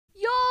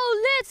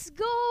let's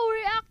go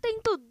reacting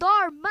to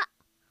Dhar Mann.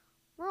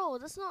 Bro,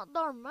 that's not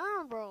Dhar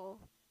Mann, bro.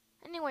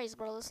 Anyways,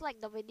 bro, let's like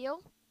the video.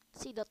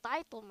 See the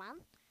title, man.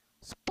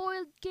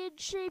 Spoiled kid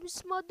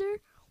shames mother.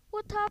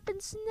 What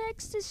happens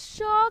next is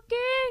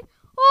shocking.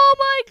 Oh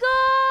my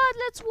god!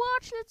 Let's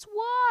watch, let's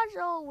watch.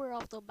 Oh, we're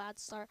off to a bad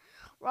start.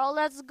 Bro,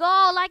 let's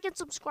go. Like and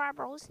subscribe,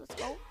 bros. Let's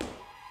go.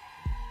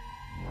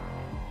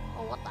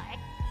 Oh, what the heck?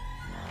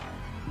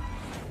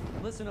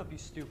 Listen up, you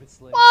stupid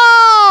slave.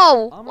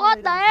 Whoa!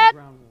 What the heck?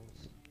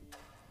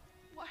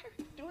 Why are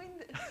you doing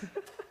this?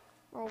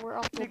 Bro, we're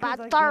off to a Because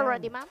bad I start can.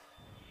 already, man.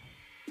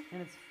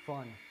 And it's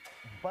fun.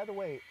 By the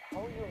way,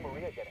 how are you and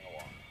Maria getting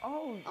along?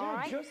 Oh, yeah,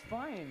 Alright. just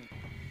fine.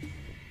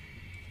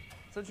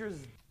 Such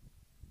as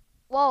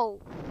Whoa.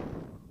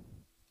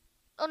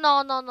 Oh,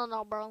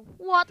 no, bro.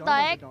 What the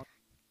heck?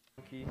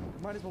 donkey.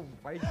 Might as well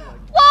ride you like.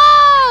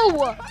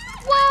 Whoa!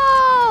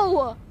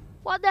 Whoa!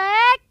 What the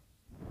heck?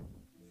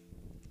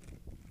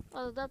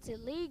 Oh, that's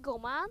illegal,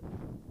 man.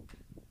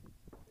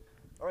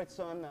 All right,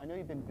 son, I know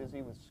you've been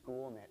busy with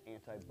school and that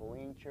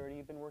anti-bullying charity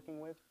you've been working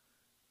with.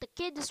 The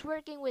kid is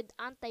working with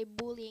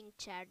anti-bullying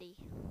charity.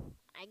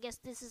 I guess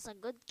this is a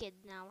good kid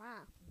now,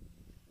 huh?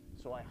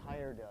 So I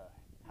hired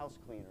a house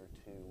cleaner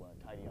to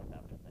tidy up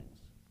after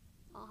things.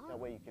 That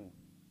way you can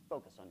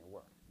focus on your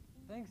work.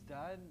 Thanks,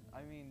 Dad.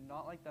 I mean,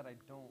 not like that I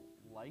don't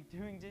like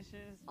doing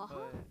dishes, but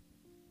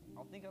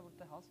I'll think I'll let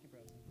the housekeeper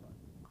have some fun.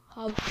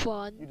 Have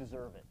fun. You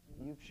deserve it.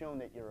 You've shown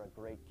that you're a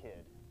great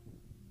kid.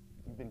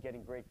 You've been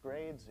getting great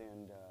grades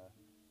and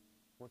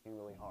working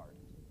really hard.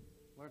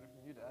 Learned it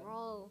from you, Dad.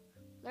 Bro,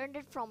 learned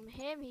it from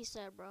him, he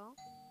said, bro.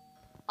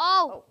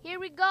 Oh, here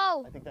we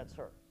go. I think that's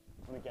her.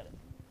 Let me get it.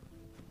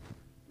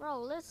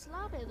 Bro, let's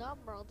loud it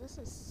up, bro. This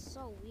is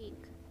so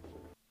weak.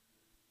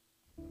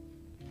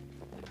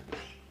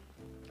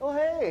 Oh,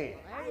 hey.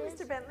 Hi,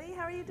 Mr. Bentley.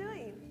 How are you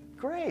doing?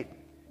 Great.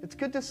 It's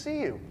good to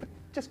see you.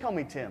 Just call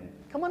me Tim.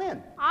 Come on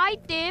in. Hi,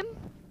 Tim.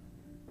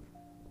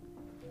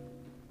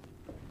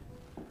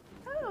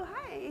 Oh,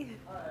 hi.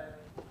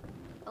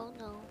 Oh,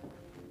 no.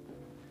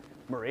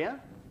 Maria?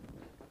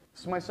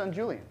 This is my son,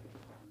 Julian.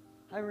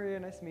 Hi, Maria.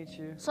 Nice to meet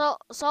you. So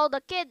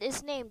the kid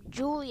is named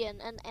Julian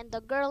and the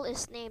girl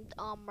is named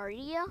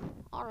Maria.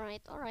 All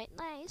right,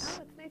 nice.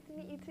 Oh, it's nice to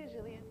meet you too,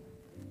 Julian.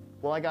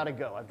 Well, I gotta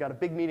go. I've got a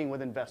big meeting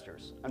with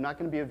investors. I'm not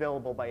gonna be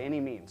available by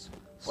any means.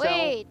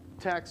 Wait.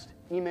 Cell, text,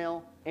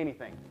 email,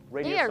 anything.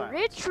 Radio They are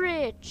silence.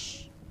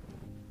 rich.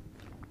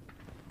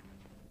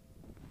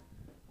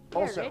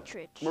 They're Also,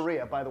 rich.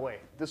 Maria, by the way,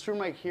 this room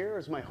right here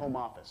is my home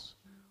office.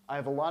 I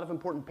have a lot of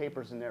important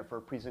papers in there for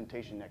a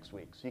presentation next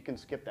week, so you can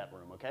skip that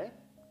room, okay?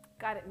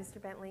 Got it, Mr.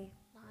 Bentley.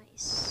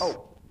 Nice.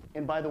 Oh,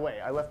 and by the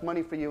way, I left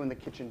money for you in the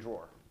kitchen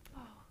drawer.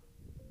 Oh,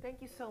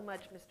 thank you so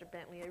much, Mr.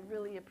 Bentley. I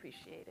really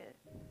appreciate it.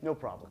 No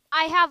problem.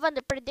 I have a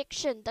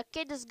prediction. The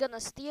kid is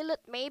gonna steal it.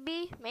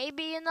 Maybe,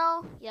 you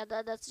know. Yeah,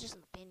 that's just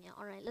an opinion.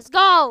 All right, let's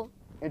go.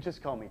 And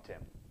just call me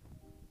Tim.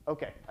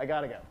 Okay, I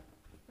gotta go.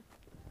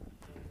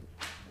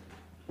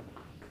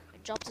 I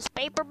dropped this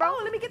paper, bro.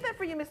 Oh, let me get that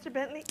for you, Mr.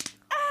 Bentley.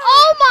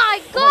 Oh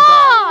my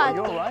god! Are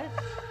you all right?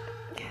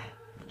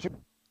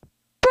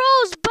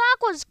 Bro's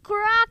back was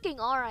cracking.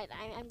 All right,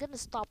 I'm gonna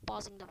stop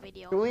pausing the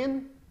video.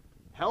 Julian,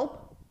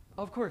 help?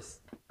 Of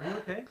course. Are you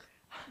okay?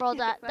 Bro,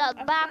 that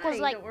I'm back was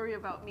fine. like Don't worry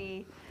about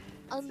me.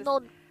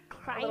 unknown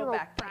A little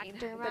back pain,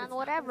 chiropractor, but man. it's not gonna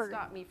Whatever.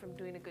 stop me from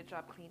doing a good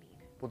job cleaning.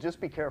 Well, just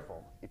be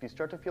careful. If you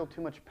start to feel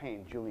too much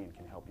pain, Julian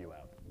can help you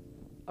out.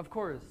 Of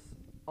course.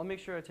 I'll make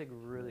sure I take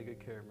really good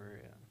care of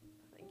Maria.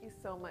 Thank you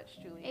so much,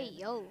 Julian. Hey,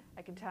 yo.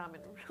 I can tell I'm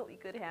in really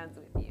good hands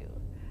with you.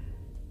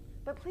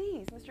 But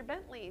please, Mr.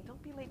 Bentley,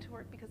 don't be late to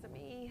work because of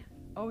me.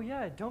 Oh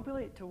yeah, don't be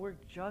late to work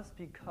just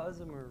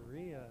because of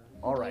Maria.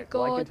 All my right,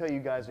 well, I can God. tell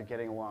you guys are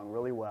getting along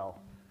really well,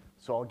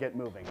 so I'll get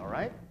moving, all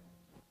right?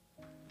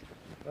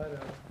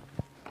 But,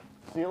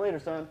 See you later,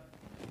 son.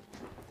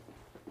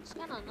 It's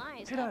kind of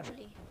nice, Hey, Dad.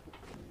 actually.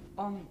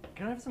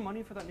 can I have some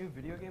money for that new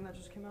video game that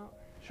just came out?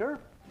 Sure.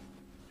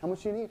 How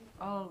much do you need?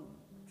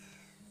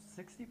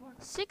 60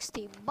 bucks?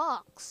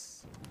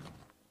 $60.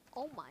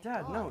 Oh my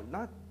Dad, god. no,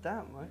 not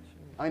that much.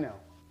 I know,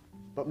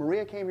 but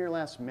Maria came here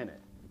last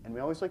minute, and we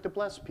always like to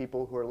bless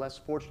people who are less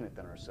fortunate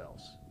than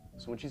ourselves.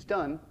 So when she's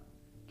done,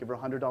 give her a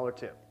 $100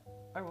 tip.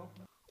 I will.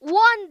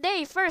 One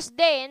day, first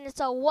day, and it's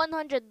a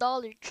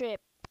 $100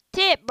 trip.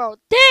 Tip, bro,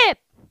 tip!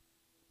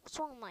 What's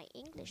wrong with my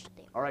English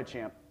today? All right,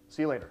 champ.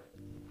 See you later.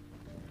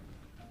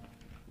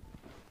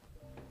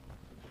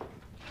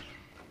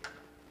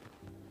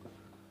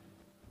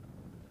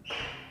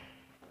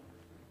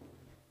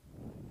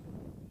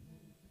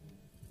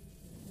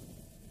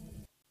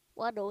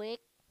 What the heck?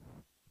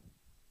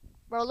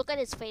 Bro, look at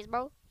his face,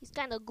 bro. He's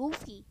kind of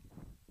goofy.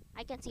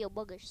 I can see your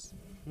boogers.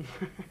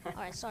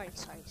 Alright, sorry.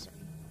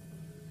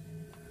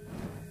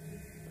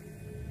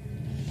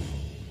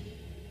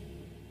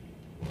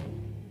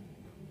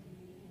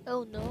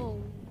 Oh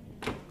no.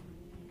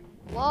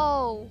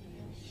 Whoa.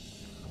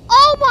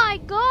 Oh my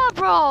god,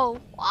 bro.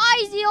 Why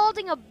is he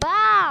holding a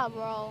bat,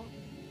 bro?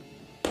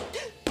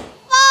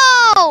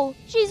 Whoa!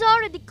 She's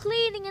already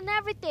cleaning and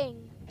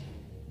everything.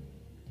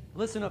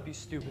 Listen up, you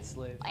stupid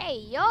slave. Hey,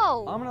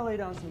 yo! I'm gonna lay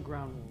down some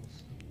ground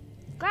rules.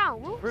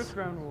 Ground rules? First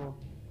ground rule,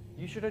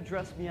 you should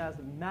address me as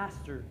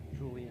Master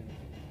Julian.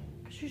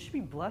 Because you should be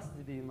blessed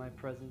to be in my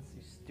presence,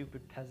 you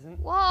stupid peasant.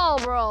 Whoa,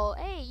 bro.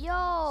 Hey,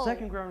 yo!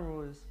 Second ground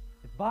rule is,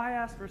 if I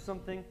ask for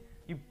something,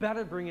 you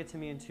better bring it to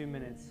me in 2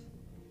 minutes.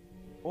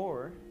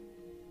 Or...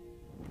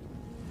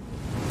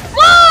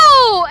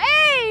 Whoa!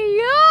 Hey,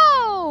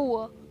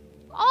 yo!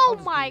 Oh I'll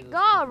just my give you this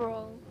god, one.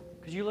 bro.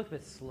 Because you look a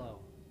bit slow.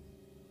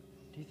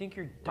 Do you think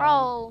your dumb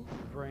Bro.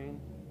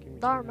 brain can retain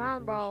Dhar that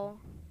Mann, bro.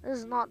 This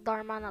is not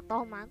Dhar Mann at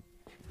all, man.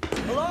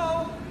 information?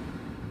 Hello?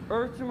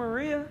 Earth to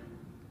Maria?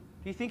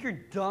 Do you think your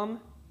dumb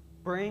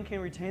brain can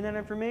retain that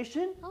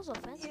information? That was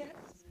offensive.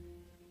 Yes.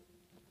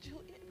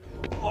 Julian.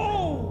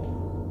 Oh!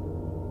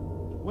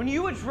 When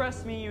you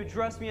address me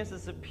as a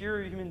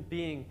superior human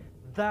being.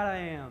 That I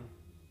am.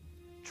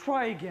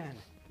 Try again.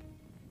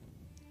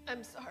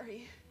 I'm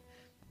sorry.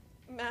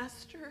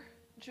 Master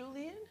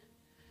Julian?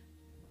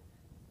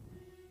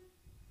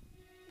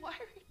 Why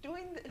are you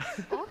doing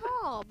this?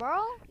 Oh, bro.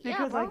 Yeah,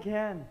 Because bro. I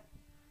can.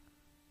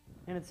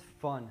 And it's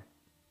fun.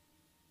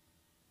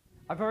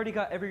 I've already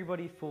got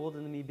everybody fooled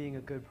into me being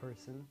a good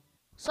person.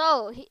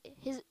 So, he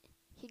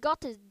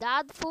got his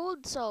dad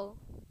fooled, so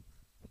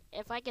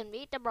if I can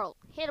beat him, bro,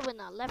 hit him with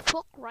a left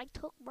hook, right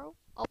hook, bro.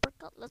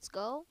 Uppercut, let's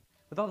go.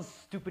 With all this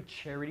stupid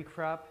charity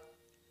crap.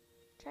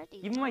 Charity.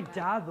 Even my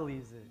dad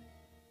believes it.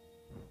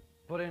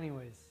 But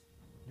anyways,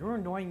 you're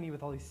annoying me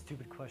with all these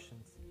stupid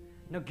questions.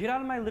 Now get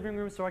out of my living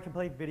room so I can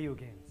play video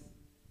games.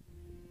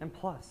 And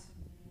plus,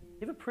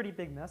 you have a pretty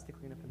big mess to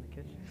clean up in the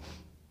kitchen.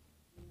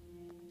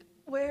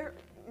 Where,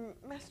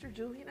 Master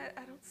Julian?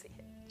 I don't see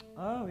it.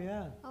 Oh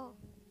yeah, Oh,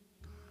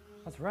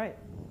 that's right.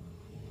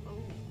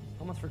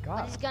 Almost what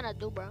forgot. he's gonna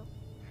do, bro?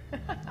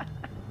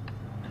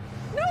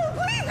 No,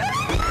 please!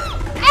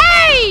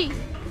 Hey!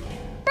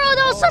 Bro,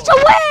 that was such a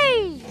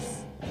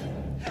waste!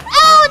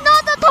 Oh,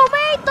 not the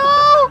tomato!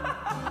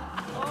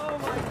 Oh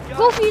my god.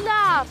 Goofy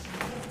laugh!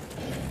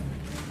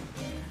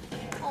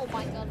 Oh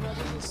my god, bro,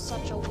 this is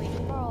such a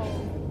waste, bro.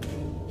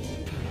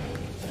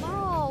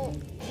 Bro!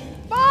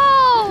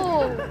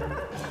 Bro!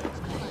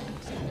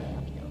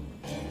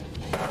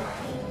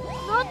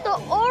 Not the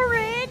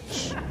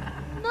orange!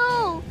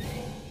 No!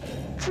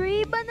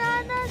 3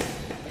 bananas?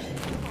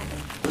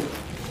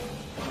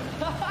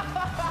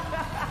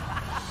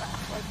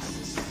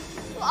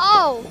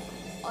 Oh!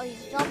 Oh,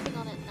 he's jumping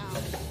on it now.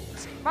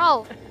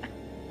 Bro!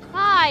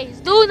 Guys,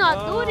 do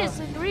not do this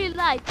in real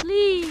life,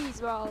 please,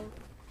 bro.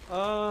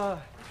 I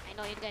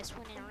know you guys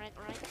went in right?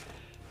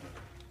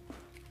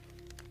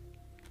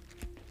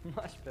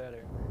 Much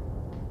better.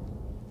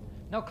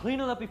 Now clean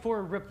it up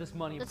before we rip this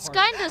money That's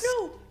apart.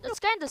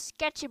 kinda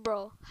sketchy,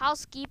 bro.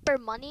 Housekeeper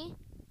money.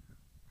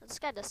 That's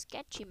kinda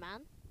sketchy,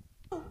 man.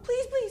 Oh,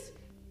 please, please.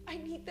 I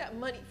need that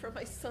money for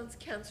my son's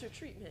cancer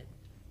treatment.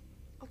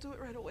 I'll do it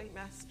right away,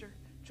 Master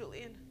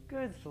Julian.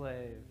 Good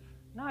slave.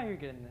 Now you're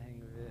getting the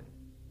hang of it.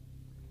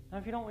 Now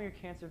if you don't want your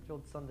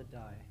cancer-filled son to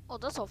die, Oh,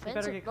 that's better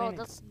offensive, get bro. cleaning.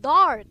 That's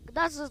dark.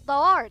 That's just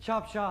dark.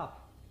 chop chop.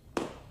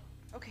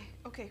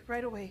 Okay,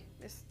 right away,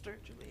 Mr.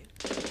 Julian.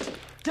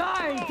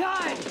 Die!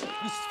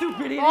 You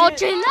stupid idiot! Oh,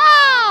 chill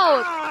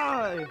out!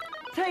 Die!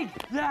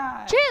 Take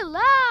that! Chill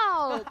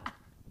out!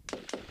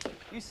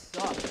 You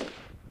suck.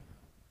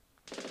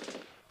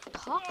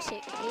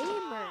 Toxic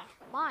gamer.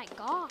 My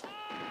god.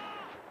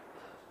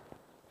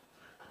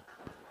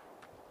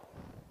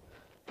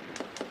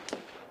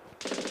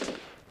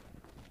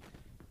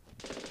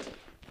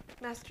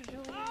 Master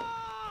Julian, can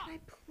I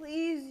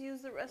please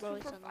use the restroom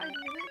it's for 5 annoying.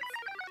 minutes?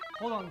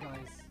 Hold on,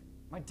 guys.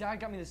 My dad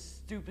got me this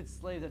stupid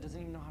slave that doesn't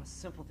even know how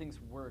simple things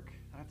work.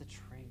 I have to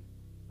train.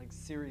 Like,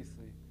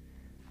 seriously.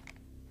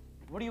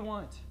 What do you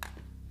want? I'm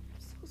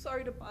so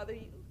sorry to bother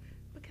you,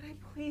 but can I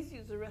please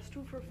use the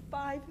restroom for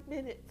 5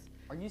 minutes?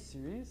 Are you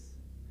serious?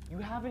 You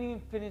haven't even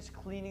finished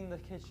cleaning the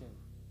kitchen.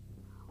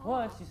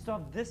 Plus, you still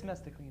have this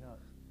mess to clean up.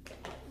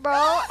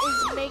 Bro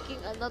is making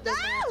another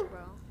mess,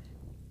 bro.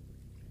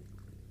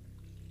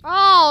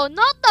 Oh,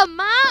 not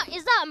the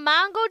Is that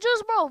mango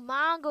juice, bro?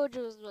 Mango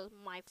juice was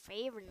my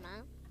favorite,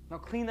 man. Now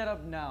clean that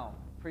up now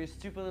for your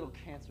stupid little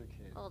cancer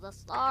kid. Oh,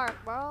 that's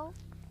dark, bro.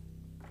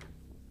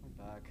 I'm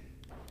back.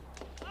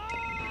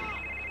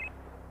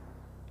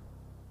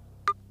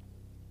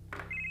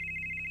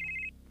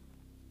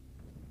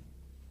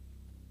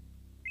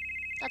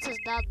 That's his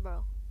dad,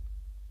 bro.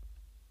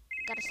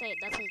 Gotta say it,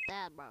 that's his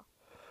dad, bro.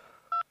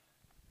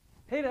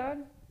 Hey,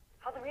 Dad.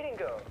 How'd the meeting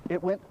go?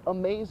 It went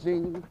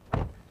amazing.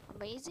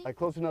 Amazing. I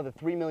closed another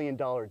 $3 million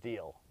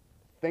deal.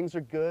 Things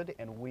are good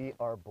and we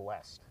are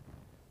blessed.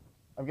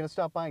 I'm gonna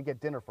stop by and get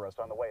dinner for us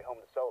on the way home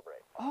to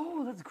celebrate.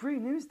 Oh, that's great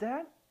news,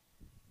 Dad.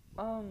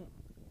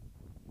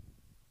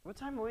 What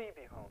time will you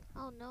be home?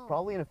 Oh no.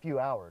 Probably in a few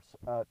hours.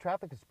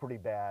 Traffic is pretty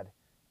bad.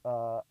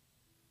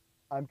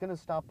 I'm gonna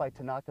stop by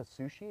Tanaka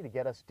Sushi to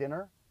get us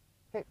dinner.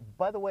 Hey,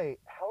 by the way,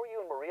 how are you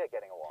and Maria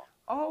getting along?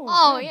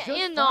 Oh, good, yeah, just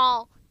you fine.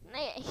 know,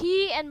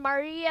 he and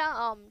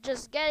Maria,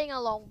 just getting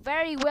along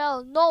very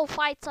well. No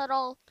fights at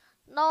all.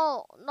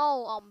 No,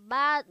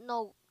 bad,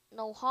 no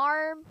No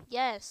harm?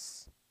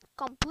 Yes.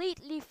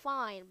 Completely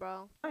fine,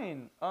 bro.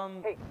 Fine.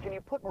 Hey, can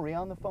you put Maria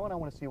on the phone? I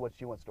want to see what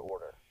she wants to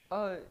order.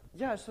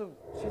 Yeah, so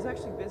she's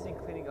actually busy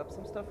cleaning up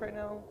some stuff right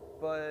now,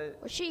 but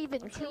Was she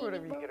even I'm sure cleaning,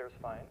 whatever you bro? get her is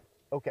fine.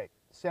 Okay,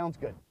 sounds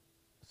good.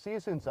 See you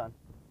soon, son.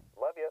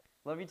 Love you.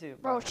 Love you too.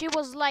 Bro, Bye. she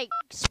was like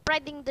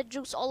spreading the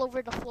juice all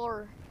over the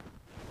floor.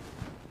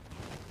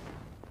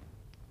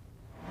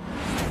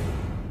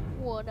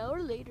 1 hour I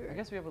later.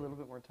 guess we have a little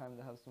bit more time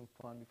to have some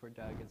fun before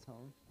Dad gets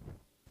home.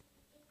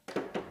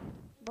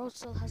 Bro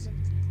still hasn't.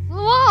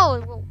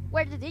 Whoa!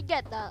 Where did he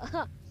get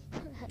that?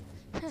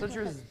 Since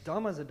you're as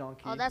dumb as a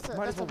donkey, Oh, that's might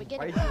the as well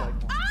beginning. ride you like one.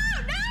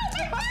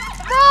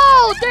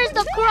 Bro, there's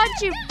the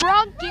crunchy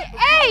bronchi.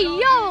 Hey,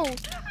 yo!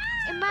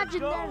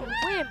 Imaginary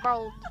win,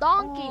 bro.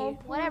 Donkey, Oh,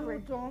 poor whatever.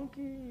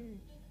 donkey.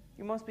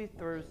 You must be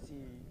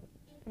thirsty.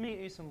 Let me get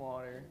you some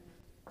water.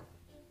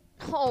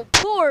 Oh,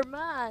 poor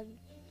man.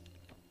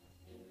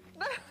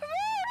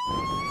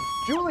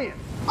 Julian!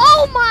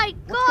 Oh my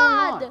What's going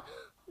on? God!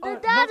 The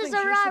dad Nothing, is she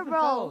just arrived, slipped and bro.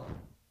 fell.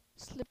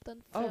 Slipped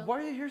and fell. Why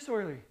are you here so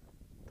early?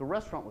 The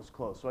restaurant was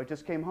closed, so I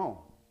just came home.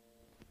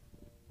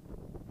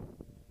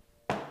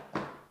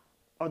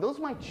 Are those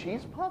my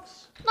cheese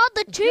puffs? Not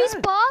the cheese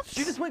Dad, puffs.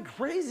 She just went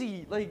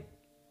crazy. Like,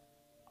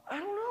 I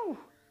don't know.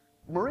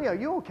 Maria, are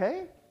you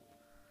okay?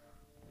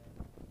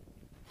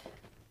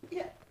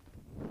 Yeah.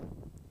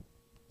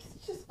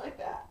 It's just my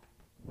back.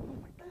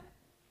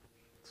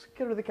 Let's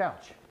get her to the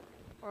couch.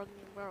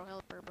 Bro,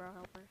 help her, bro,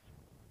 help her.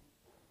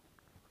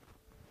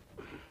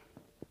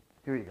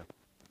 Here you go.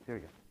 Here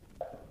you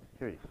go.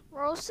 Here you go.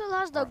 Bro still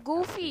has the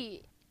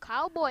goofy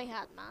cowboy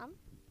hat, man.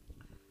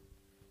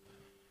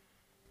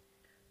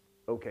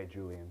 Okay,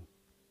 Julian.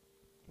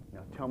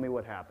 Now tell me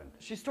what happened.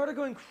 She started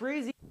going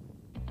crazy.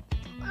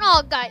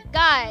 No,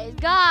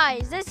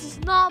 guys, this is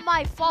not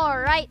my fault,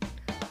 right?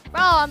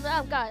 Bro,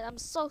 I'm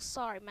so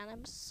sorry, man.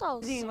 I'm so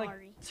And, like,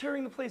 sorry.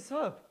 tearing the place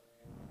up.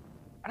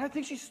 And I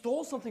think she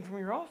stole something from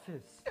your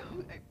office.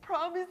 I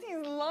promise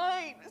he's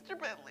lying, Mr.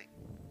 Bentley.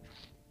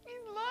 He's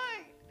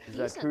lying. Is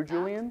that He's true, a bad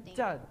Julian? thing.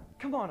 Dad,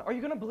 come on. Are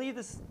you gonna believe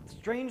this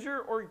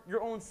stranger or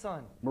your own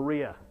son?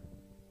 Maria,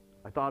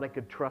 I thought I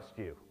could trust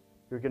you.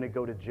 You're gonna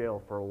go to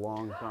jail for a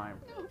long time.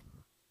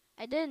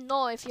 I didn't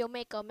know if you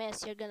make a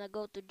mess, you're gonna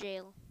go to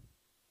jail.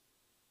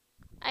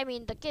 I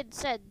mean, the kid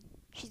said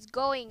she's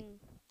going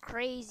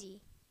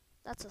crazy.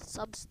 That's a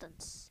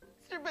substance.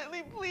 Mr.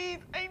 Bentley, please.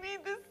 I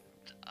need this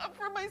job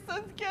for my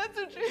son's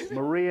cancer treatment.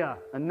 Maria,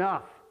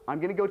 enough. I'm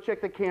gonna go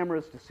check the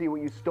cameras to see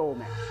what you stole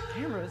now.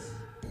 Cameras?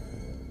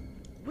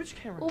 Which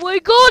cameras? Oh my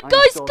God, I'm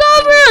guys, still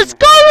cameras, in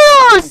the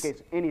house cameras! In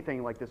case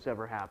anything like this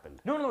ever happened.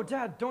 No,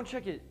 Dad, don't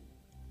check it.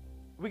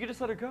 We could just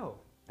let her go.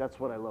 That's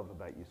what I love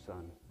about you,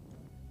 son.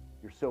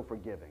 You're so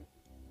forgiving.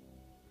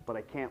 But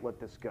I can't let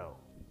this go.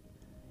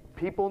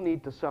 People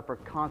need to suffer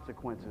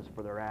consequences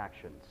for their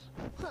actions.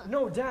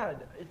 No,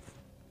 Dad, it's...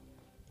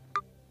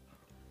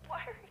 Why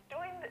are you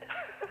doing this?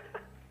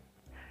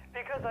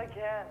 Because I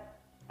can.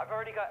 I've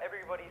already got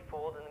everybody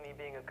fooled into me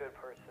being a good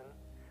person.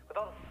 With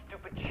all the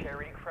stupid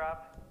charity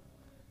crap.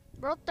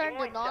 Bro turned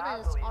Even it my on dad and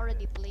it's believes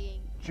already it.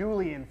 playing.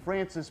 Julian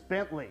Francis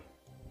Bentley.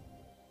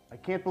 I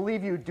can't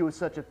believe you'd do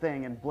such a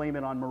thing and blame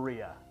it on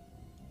Maria.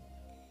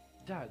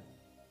 Dad,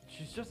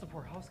 she's just a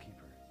poor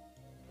housekeeper.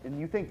 And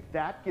you think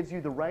that gives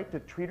you the right to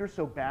treat her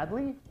so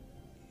badly?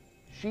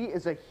 She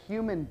is a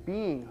human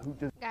being who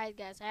does.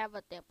 Guys, I have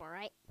a tip,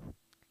 alright?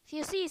 If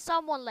you see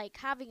someone like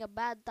having a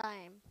bad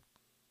time,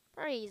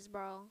 please,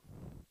 bro,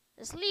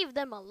 just leave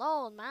them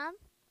alone, man.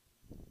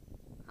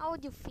 How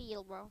would you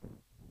feel, bro?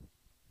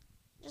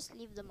 Just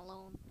leave them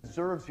alone.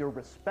 Deserves your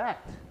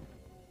respect.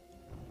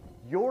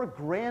 Your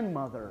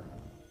grandmother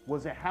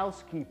was a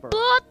housekeeper.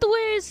 Plot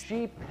twist!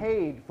 She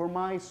paid for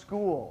my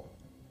school.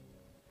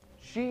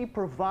 She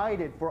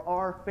provided for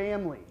our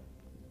family.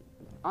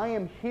 I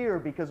am here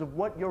because of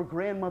what your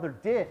grandmother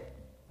did.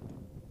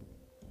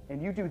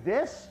 And you do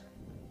this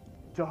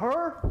to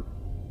her?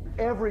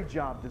 Every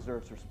job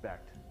deserves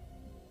respect,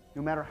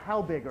 no matter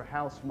how big or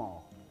how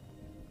small.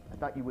 I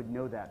thought you would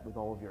know that with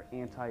all of your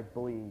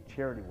anti-bullying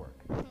charity work.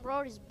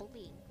 Bro is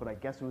bullying. But I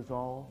guess it was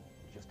all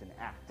just an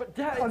act. But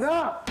Dad, it's...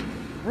 Enough!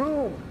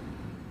 Room!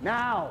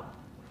 Now!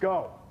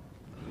 Go!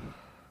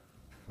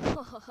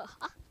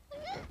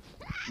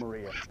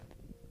 Maria,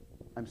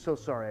 I'm so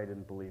sorry I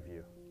didn't believe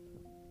you.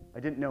 I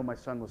didn't know my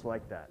son was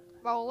like that.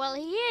 Bro, well,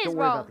 he is, Don't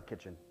worry bro. about the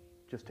kitchen.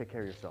 Just take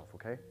care of yourself,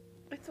 okay?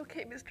 It's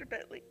okay, Mr.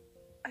 Bentley.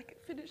 I can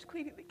finish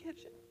cleaning the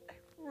kitchen. I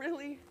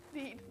really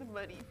need the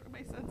money for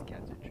my son's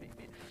cancer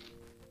treatment.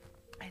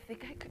 I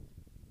think I could.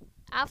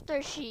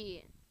 After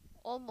she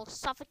almost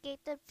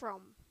suffocated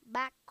from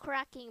back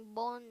cracking,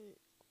 bone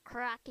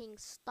cracking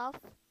stuff,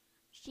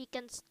 she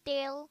can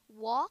still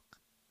walk.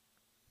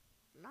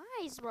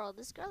 Nice, bro.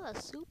 This girl has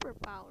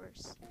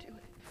superpowers. Do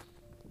it.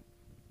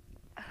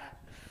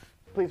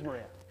 Please,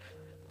 Maria,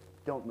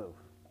 don't move.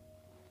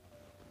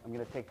 I'm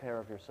gonna take care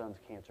of your son's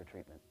cancer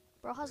treatment.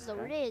 Bro has the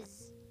Okay.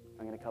 Riz.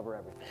 I'm gonna cover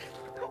everything.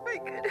 Oh my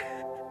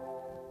goodness.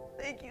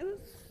 Thank you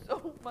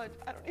so much.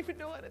 I don't even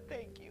know how to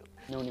thank you.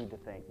 No need to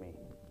thank me.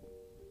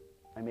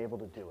 I'm able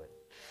to do it.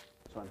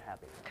 so I'm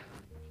happy.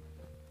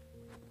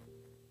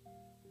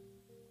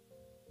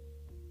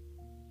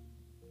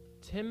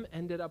 Tim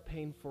ended up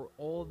paying for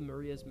all of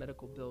Maria's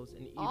medical bills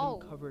and even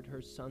covered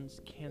her son's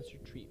cancer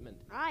treatment,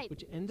 Right.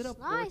 which ended up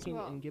Nice, working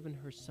bro. and giving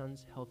her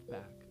son's health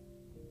back.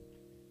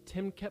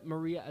 Tim kept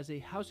Maria as a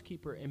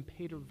housekeeper and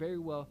paid her very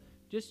well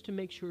just to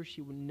make sure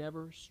she would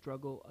never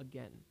struggle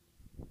again.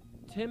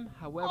 Tim,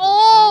 however,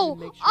 wanted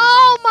to make sure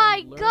Oh that his my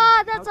son learned god,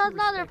 how that's to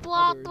another respect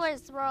plot others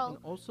twist, bro. and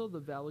also the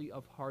value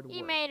of hard He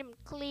work. made him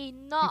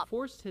clean He up.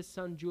 forced his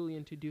son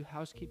Julian to do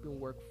housekeeping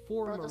work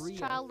for Bro, that's Maria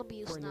child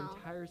abuse for an now.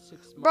 entire 6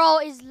 months. Bro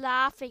is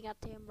laughing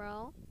at him,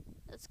 bro.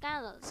 It's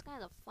kind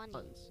of funny.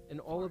 And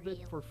all of it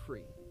real. for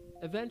free.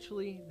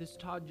 Eventually, this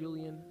taught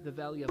Julian the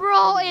value of Bro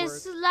hard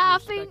is work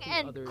laughing respecting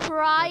and others now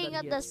crying that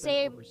at he the had spent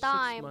same over 6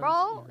 time. months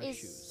Bro in her is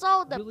shoes.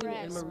 so Julian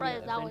and depressed. Maria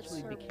Bro, that was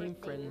eventually her became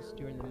birthday. friends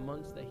during the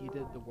months that he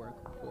did the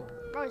work for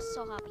her. Bro is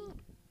so happy.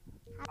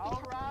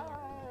 Happy.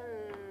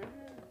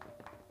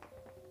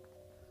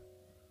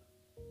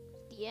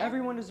 The end.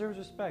 Everyone deserves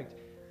respect,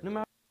 no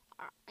matter.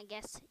 I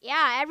guess.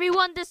 Yeah,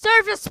 everyone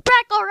deserves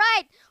respect.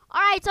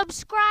 Alright,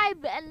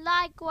 subscribe and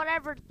like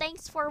whatever.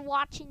 Thanks for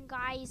watching,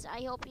 guys.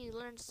 I hope you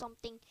learned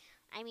something.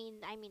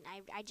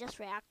 I just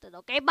reacted.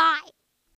 Okay, bye.